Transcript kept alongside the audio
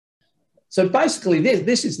So basically,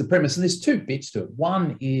 this is the premise, and there's two bits to it.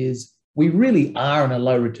 One is we really are in a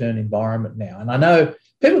low return environment now. And I know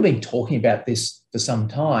people have been talking about this for some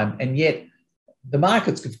time, and yet the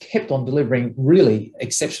markets have kept on delivering really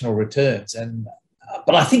exceptional returns.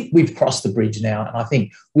 But I think we've crossed the bridge now, and I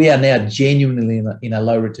think we are now genuinely in a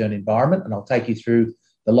low return environment, and I'll take you through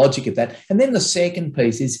the logic of that. And then the second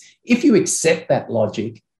piece is, if you accept that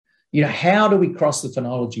logic, how do we cross the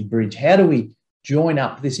phenology bridge? How do we join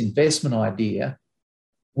up this investment idea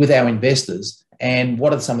with our investors, and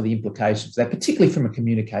what are some of the implications of that, particularly from a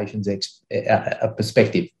communications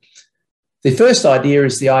perspective? The first idea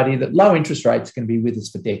is the idea that low interest rates are going to be with us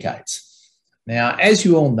for decades. Now, as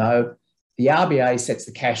you all know, the RBA sets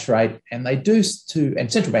the cash rate, and they do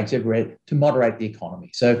and central banks everywhere, to moderate the economy.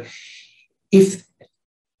 So if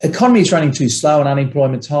the economy is running too slow and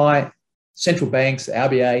unemployment's high, central banks, the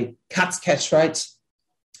RBA, cuts cash rates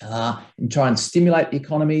and try and stimulate the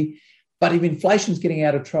economy. But if inflation's getting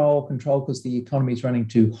out of control because the economy is running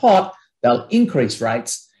too hot, they'll increase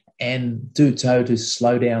rates and do so to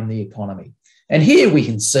slow down the economy. And here we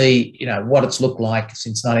can see, what it's looked like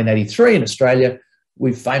since 1983 in Australia.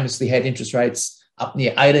 We've famously had interest rates up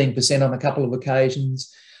near 18% on a couple of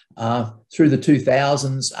occasions, through the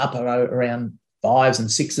 2000s, up around 5s and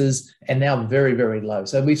 6s, and now very, very low.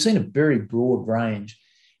 So we've seen a very broad range.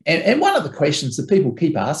 And one of the questions that people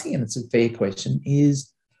keep asking, and it's a fair question,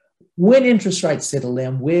 is when interest rates settle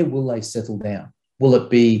down, where will they settle down? Will it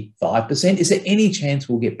be 5%? Is there any chance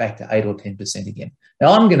we'll get back to 8 or 10% again?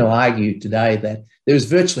 Now, I'm going to argue today that there is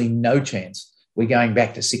virtually no chance we're going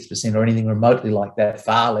back to 6% or anything remotely like that,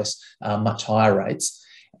 far less, much higher rates.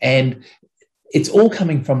 And it's all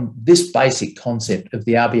coming from this basic concept of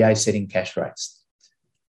the RBA setting cash rates.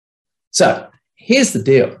 So here's the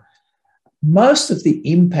deal. Most of the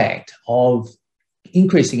impact of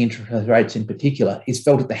increasing interest rates in particular is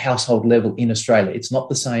felt at the household level in Australia. It's not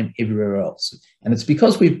the same everywhere else. And it's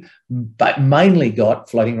because we've mainly got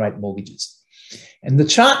floating rate mortgages. And the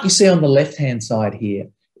chart you see on the left-hand side here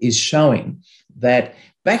is showing that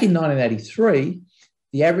back in 1983,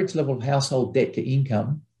 the average level of household debt to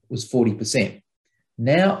income was 40%.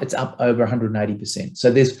 Now it's up over 180%.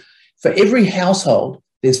 So for every household,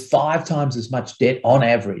 there's 5 times as much debt on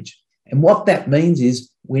average. And what that means is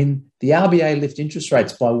when the RBA lifts interest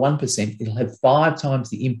rates by 1%, it'll have 5 times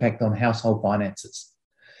the impact on household finances.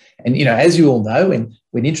 And, as you all know,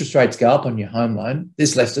 when interest rates go up on your home loan,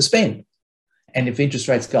 there's less to spend. And if interest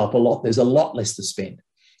rates go up a lot, there's a lot less to spend.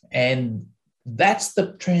 And that's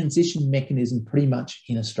the transition mechanism pretty much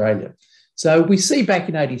in Australia. So we see back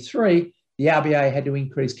in 83, the RBA had to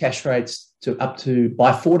increase cash rates by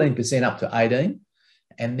 14% up to 18%.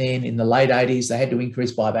 And then in the late 80s, they had to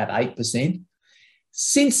increase by about 8%.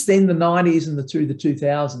 Since then, the 90s through the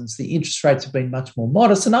 2000s, the interest rates have been much more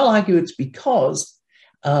modest. And I'll argue it's because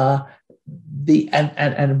the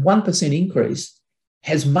 1% increase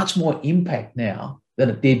has much more impact now than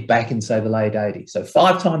it did back in, say, the late 80s. So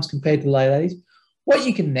 5 times compared to the late 80s. What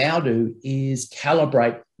you can now do is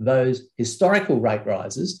calibrate those historical rate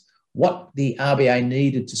rises, what the RBA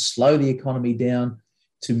needed to slow the economy down,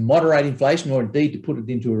 to moderate inflation, or indeed to put it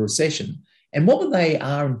into a recession, and what they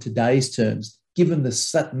are in today's terms, given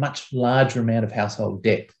the much larger amount of household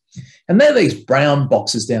debt. And they're these brown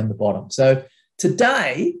boxes down the bottom. So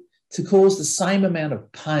today, to cause the same amount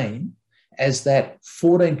of pain as that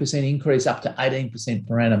 14% increase up to 18%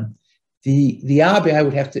 per annum, the RBA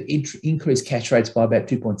would have to increase cash rates by about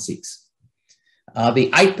 2.6.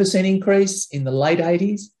 The 8% increase in the late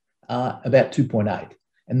 80s, about 2.8.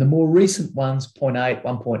 And the more recent ones, 0.8,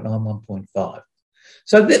 1.9, 1.5.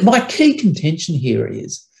 So my key contention here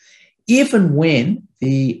is, if and when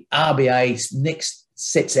the RBA next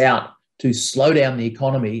sets out to slow down the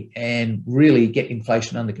economy and really get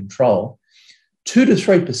inflation under control, 2 to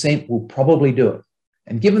 3% will probably do it.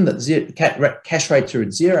 And given that cash rates are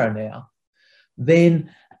at 0 now, then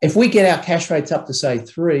if we get our cash rates up to, say,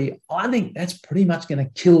 3, I think that's pretty much going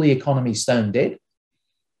to kill the economy stone dead.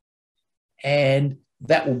 And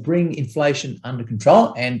that will bring inflation under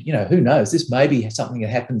control. And, who knows, this may be something that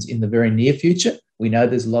happens in the very near future. We know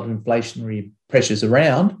there's a lot of inflationary pressures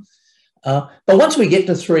around. But once we get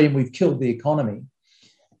to 3 and we've killed the economy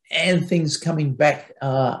and things coming back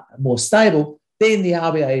more stable, then the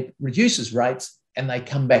RBA reduces rates and they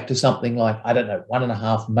come back to something like,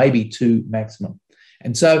 1.5, maybe 2 maximum.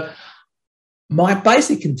 And so my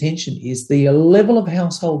basic contention is the level of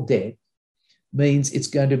household debt means it's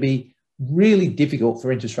going to be really difficult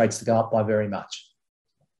for interest rates to go up by very much.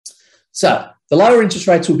 So the lower interest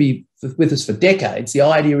rates will be with us for decades. The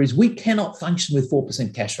idea is we cannot function with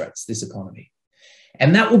 4% cash rates, this economy.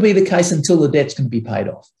 And that will be the case until the debt's going to be paid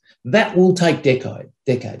off. That will take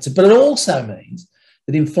decades. But it also means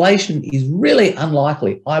that inflation is really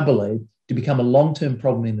unlikely, I believe, to become a long-term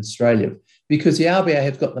problem in Australia because the RBA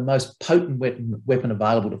has got the most potent weapon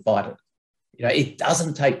available to fight it. It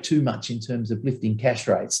doesn't take too much in terms of lifting cash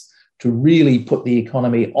rates to really put the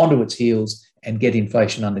economy onto its heels and get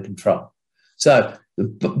inflation under control. So the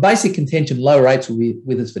basic contention, low rates will be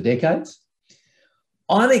with us for decades.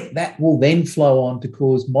 I think that will then flow on to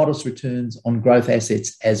cause modest returns on growth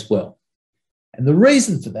assets as well. And the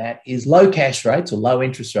reason for that is low cash rates or low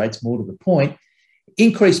interest rates, more to the point,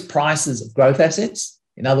 increase prices of growth assets.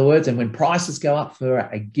 In other words, and when prices go up for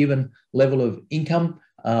a given level of income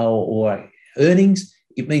or earnings,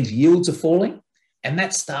 it means yields are falling, and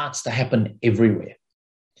that starts to happen everywhere.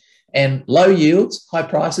 And low yields, high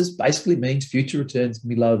prices basically means future returns can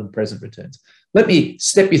be lower than present returns. Let me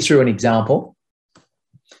step you through an example.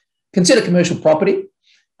 Consider commercial property.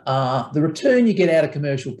 The return you get out of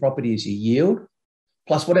commercial property is your yield,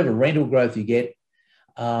 plus whatever rental growth you get,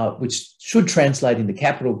 which should translate into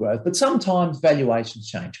capital growth, but sometimes valuations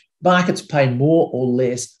change. Markets pay more or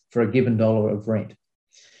less for a given dollar of rent.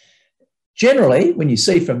 Generally, when you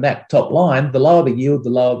see from that top line, the lower the yield, the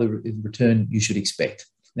lower the return you should expect.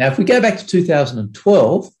 Now, if we go back to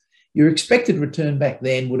 2012, your expected return back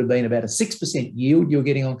then would have been about a 6% yield you're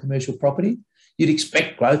getting on commercial property. You'd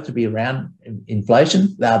expect growth to be around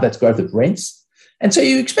inflation. That's growth of rents. And so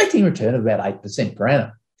you're expecting a return of about 8% per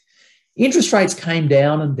annum. Interest rates came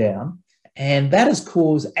down, and that has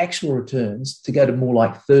caused actual returns to go to more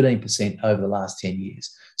like 13% over the last 10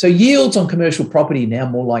 years. So yields on commercial property now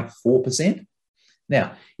more like 4%.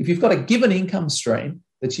 Now, if you've got a given income stream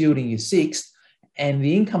that's yielding you 6%, and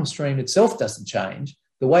the income stream itself doesn't change,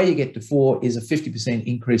 the way you get to 4% is a 50%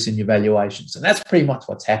 increase in your valuations. And that's pretty much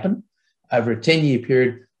what's happened. Over a 10-year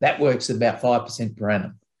period, that works at about 5% per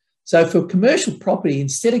annum. So for commercial property,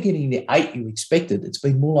 instead of getting the 8% you expected, it's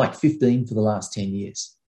been more like 15% for the last 10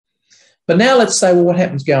 years. But now let's say, well, what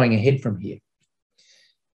happens going ahead from here?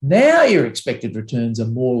 Now your expected returns are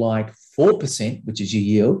more like 4%, which is your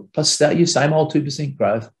yield, plus your same old 2%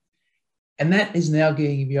 growth. And that is now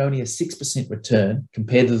giving you only a 6% return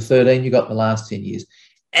compared to the 13% you got in the last 10 years.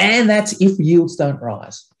 And that's if yields don't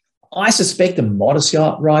rise. I suspect a modest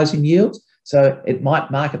rise in yields. So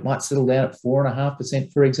market might settle down at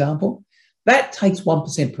 4.5%, for example. That takes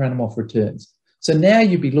 1% per annum off returns. So now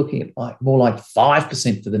you'd be looking at more like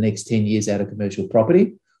 5% for the next 10 years out of commercial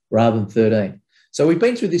property rather than 13%. So we've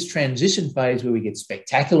been through this transition phase where we get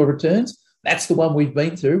spectacular returns. That's the one we've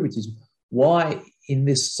been through, which is why in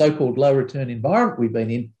this so-called low return environment we've been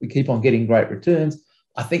in, we keep on getting great returns.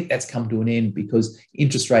 I think that's come to an end because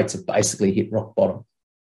interest rates have basically hit rock bottom.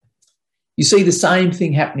 You see the same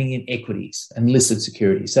thing happening in equities and listed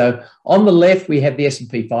securities. So on the left, we have the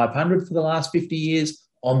S&P 500 for the last 50 years.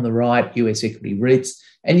 On the right, US equity REITs.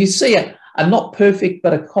 And you see a not perfect,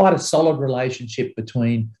 but quite a solid relationship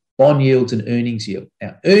between bond yields and earnings yield.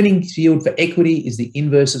 Now, earnings yield for equity is the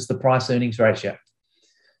inverse of the price-earnings ratio.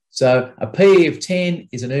 So a PE of 10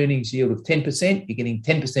 is an earnings yield of 10%. You're getting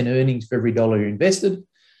 10% earnings for every dollar you invested.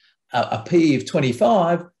 A PE of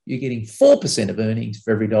 25, you're getting 4% of earnings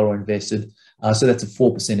for every dollar invested. So that's a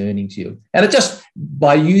 4% earnings yield. And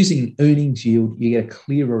by using earnings yield, you get a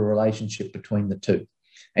clearer relationship between the two.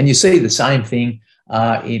 And you see the same thing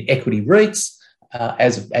in equity REITs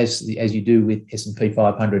as you do with S&P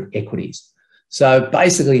 500 equities. So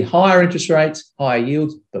basically higher interest rates, higher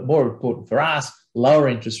yields, but more important for us, lower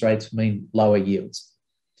interest rates mean lower yields.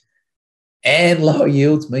 And lower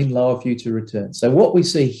yields mean lower future returns. So what we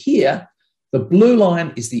see here, the blue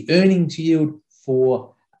line is the earnings yield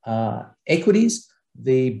for equities.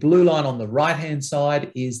 The blue line on the right-hand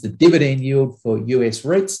side is the dividend yield for US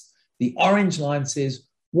REITs. The orange line says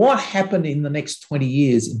what happened in the next 20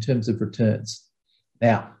 years in terms of returns.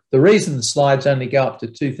 Now, the reason the slides only go up to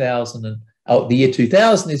the year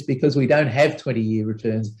 2000 is because we don't have 20-year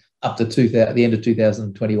returns up to the end of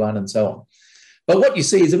 2021 and so on. But what you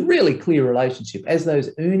see is a really clear relationship. As those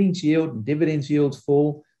earnings yield and dividends yields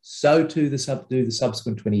fall, so too do the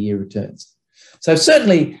subsequent 20-year returns. So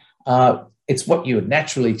certainly it's what you would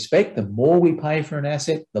naturally expect. The more we pay for an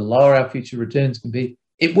asset, the lower our future returns can be.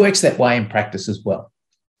 It works that way in practice as well.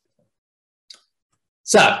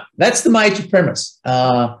 So that's the major premise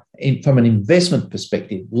from an investment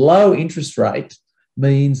perspective. Low interest rate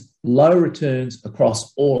means low returns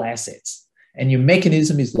across all assets. And your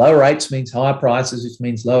mechanism is low rates means higher prices, which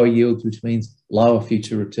means lower yields, which means lower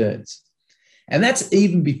future returns. And that's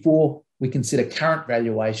even before we consider current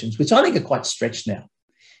valuations, which I think are quite stretched now,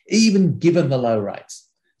 even given the low rates.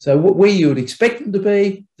 So where you would expect them to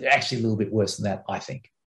be, they're actually a little bit worse than that, I think.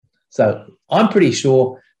 So I'm pretty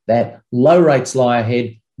sure that low rates lie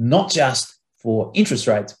ahead, not just for interest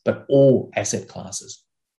rates, but all asset classes.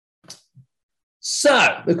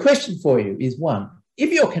 So the question for you is, one,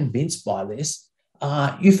 if you're convinced by this,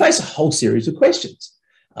 you face a whole series of questions.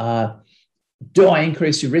 Do I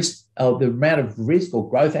increase your risk, the amount of risk or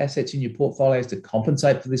growth assets in your portfolios to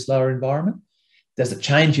compensate for this lower environment? Does it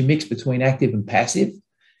change your mix between active and passive?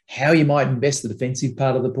 How you might invest the defensive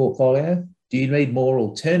part of the portfolio? Do you need more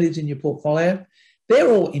alternatives in your portfolio?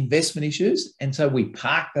 They're all investment issues. And so we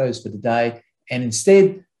park those for today and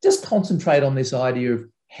instead just concentrate on this idea of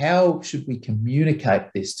how should we communicate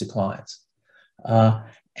this to clients?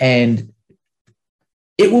 And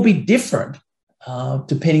it will be different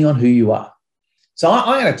depending on who you are. So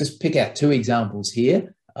I'm going to just pick out two examples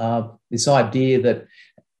here. This idea that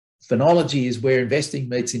phenology is where investing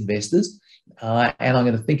meets investors. And I'm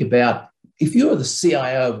going to think about if you're the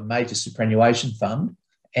CIO of a major superannuation fund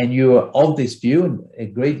and you're of this view and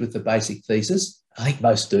agreed with the basic thesis, I think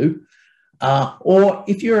most do, or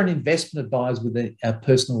if you're an investment advisor with a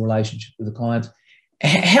personal relationship with the clients,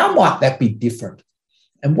 how might that be different?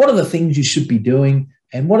 And what are the things you should be doing?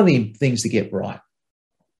 And what are the things to get right?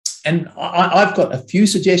 And I've got a few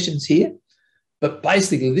suggestions here, but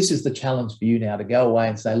basically this is the challenge for you now to go away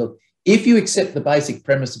and say, look, if you accept the basic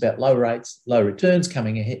premise about low rates, low returns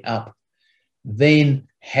coming up, then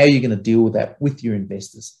how are you going to deal with that with your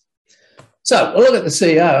investors? So we'll look at the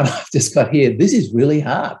CEO, and I've just got here, this is really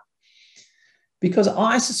hard. Because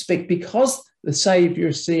I suspect say if you're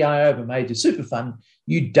a CIO of a major super fund,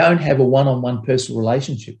 you don't have a one-on-one personal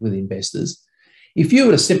relationship with investors. If you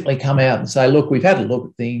were to simply come out and say, look, we've had a look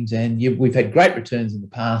at things and we've had great returns in the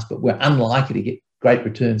past, but we're unlikely to get great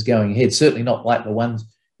returns going ahead, certainly not like the ones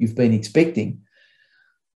you've been expecting,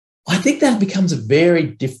 I think that becomes a very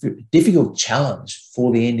difficult challenge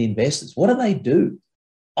for the end investors. What do?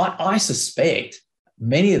 I suspect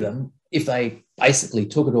many of them, if they basically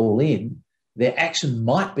took it all in, their action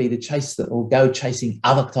might be to chase that or go chasing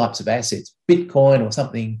other types of assets, Bitcoin or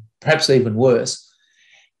something perhaps even worse.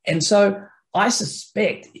 And so I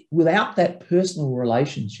suspect without that personal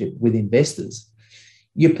relationship with investors,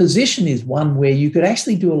 your position is one where you could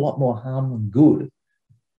actually do a lot more harm than good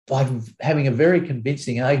by having a very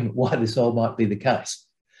convincing argument why this all might be the case.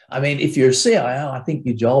 I mean, if you're a CIO, I think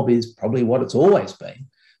your job is probably what it's always been,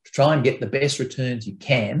 to try and get the best returns you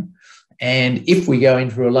can. And if we go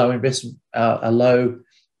into a low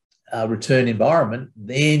return environment,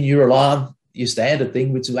 then you rely on your standard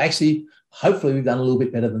thing, which is actually, hopefully we've done a little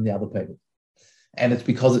bit better than the other people. And it's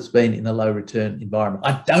because it's been in a low return environment.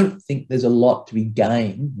 I don't think there's a lot to be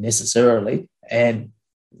gained necessarily. And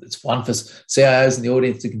it's one for CIOs in the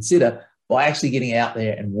audience to consider by actually getting out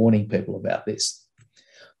there and warning people about this.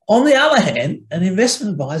 On the other hand, an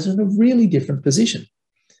investment advisor is in a really different position.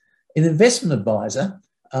 An investment advisor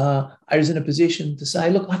is in a position to say,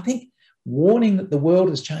 look, I think warning that the world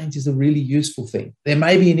has changed is a really useful thing. There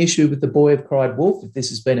may be an issue with the boy who cried wolf if this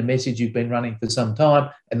has been a message you've been running for some time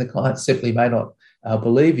and the client simply may not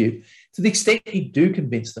believe you. To the extent you do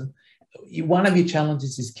convince them, one of your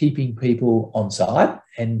challenges is keeping people on side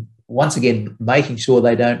and once again, making sure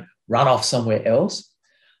they don't run off somewhere else.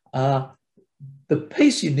 The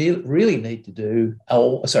piece you really need to do,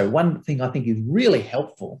 one thing I think is really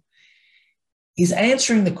helpful is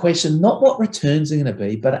answering the question, not what returns are going to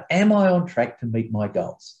be, but am I on track to meet my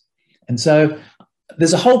goals? And so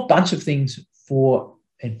there's a whole bunch of things for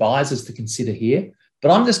advisors to consider here, but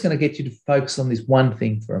I'm just going to get you to focus on this one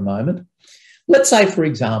thing for a moment. Let's say, for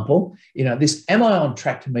example, this, am I on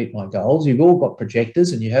track to meet my goals? You've all got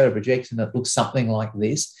projectors and you have a projection that looks something like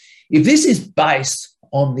this. If this is based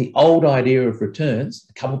on the old idea of returns,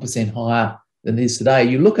 a couple % higher than it is today,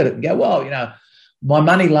 you look at it and go, well, my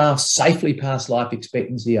money lasts safely past life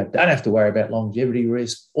expectancy. I don't have to worry about longevity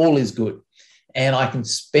risk. All is good. And I can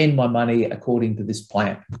spend my money according to this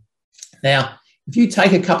plan. Now, if you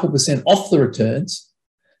take a couple % off the returns,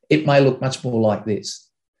 it may look much more like this.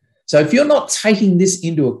 So if you're not taking this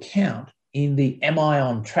into account in the am I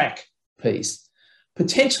on track piece,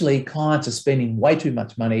 potentially clients are spending way too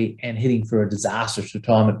much money and heading for a disastrous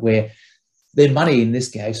retirement where their money in this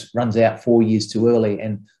case runs out 4 years too early,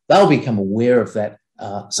 and they'll become aware of that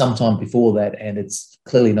sometime before that, and it's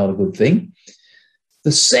clearly not a good thing.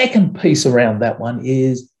 The second piece around that one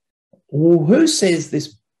is, well, who says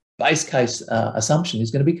this base case assumption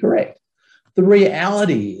is going to be correct? The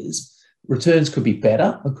reality is returns could be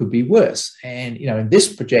better or could be worse. And, in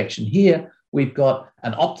this projection here, we've got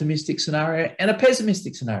an optimistic scenario and a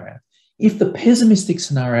pessimistic scenario. If the pessimistic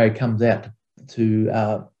scenario comes out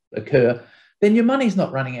to occur, then your money's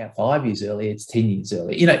not running out 5 years early, it's 10 years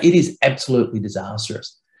early. It is absolutely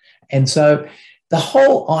disastrous. And so the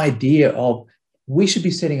whole idea of we should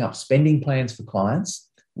be setting up spending plans for clients.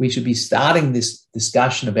 We should be starting this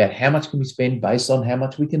discussion about how much can we spend based on how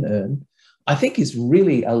much we can earn, I think is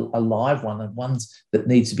really a live one and one that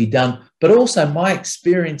needs to be done. But also my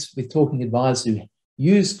experience with talking advisors who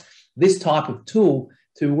use this type of tool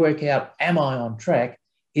to work out, am I on track?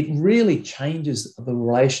 It really changes the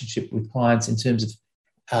relationship with clients in terms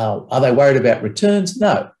of, are they worried about returns?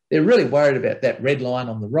 No, they're really worried about that red line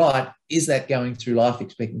on the right. Is that going through life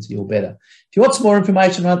expectancy or better? If you want some more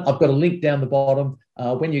information on it, I've got a link down the bottom.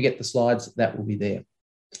 When you get the slides, that will be there.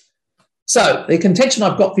 So the contention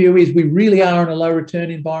I've got for you is we really are in a low return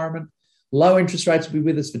environment. Low interest rates will be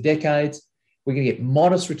with us for decades. We're going to get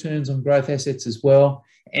modest returns on growth assets as well.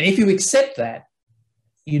 And if you accept that,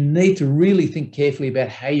 you need to really think carefully about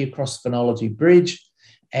how you cross the phenology bridge.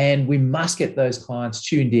 And we must get those clients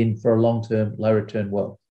tuned in for a long-term low return wealth.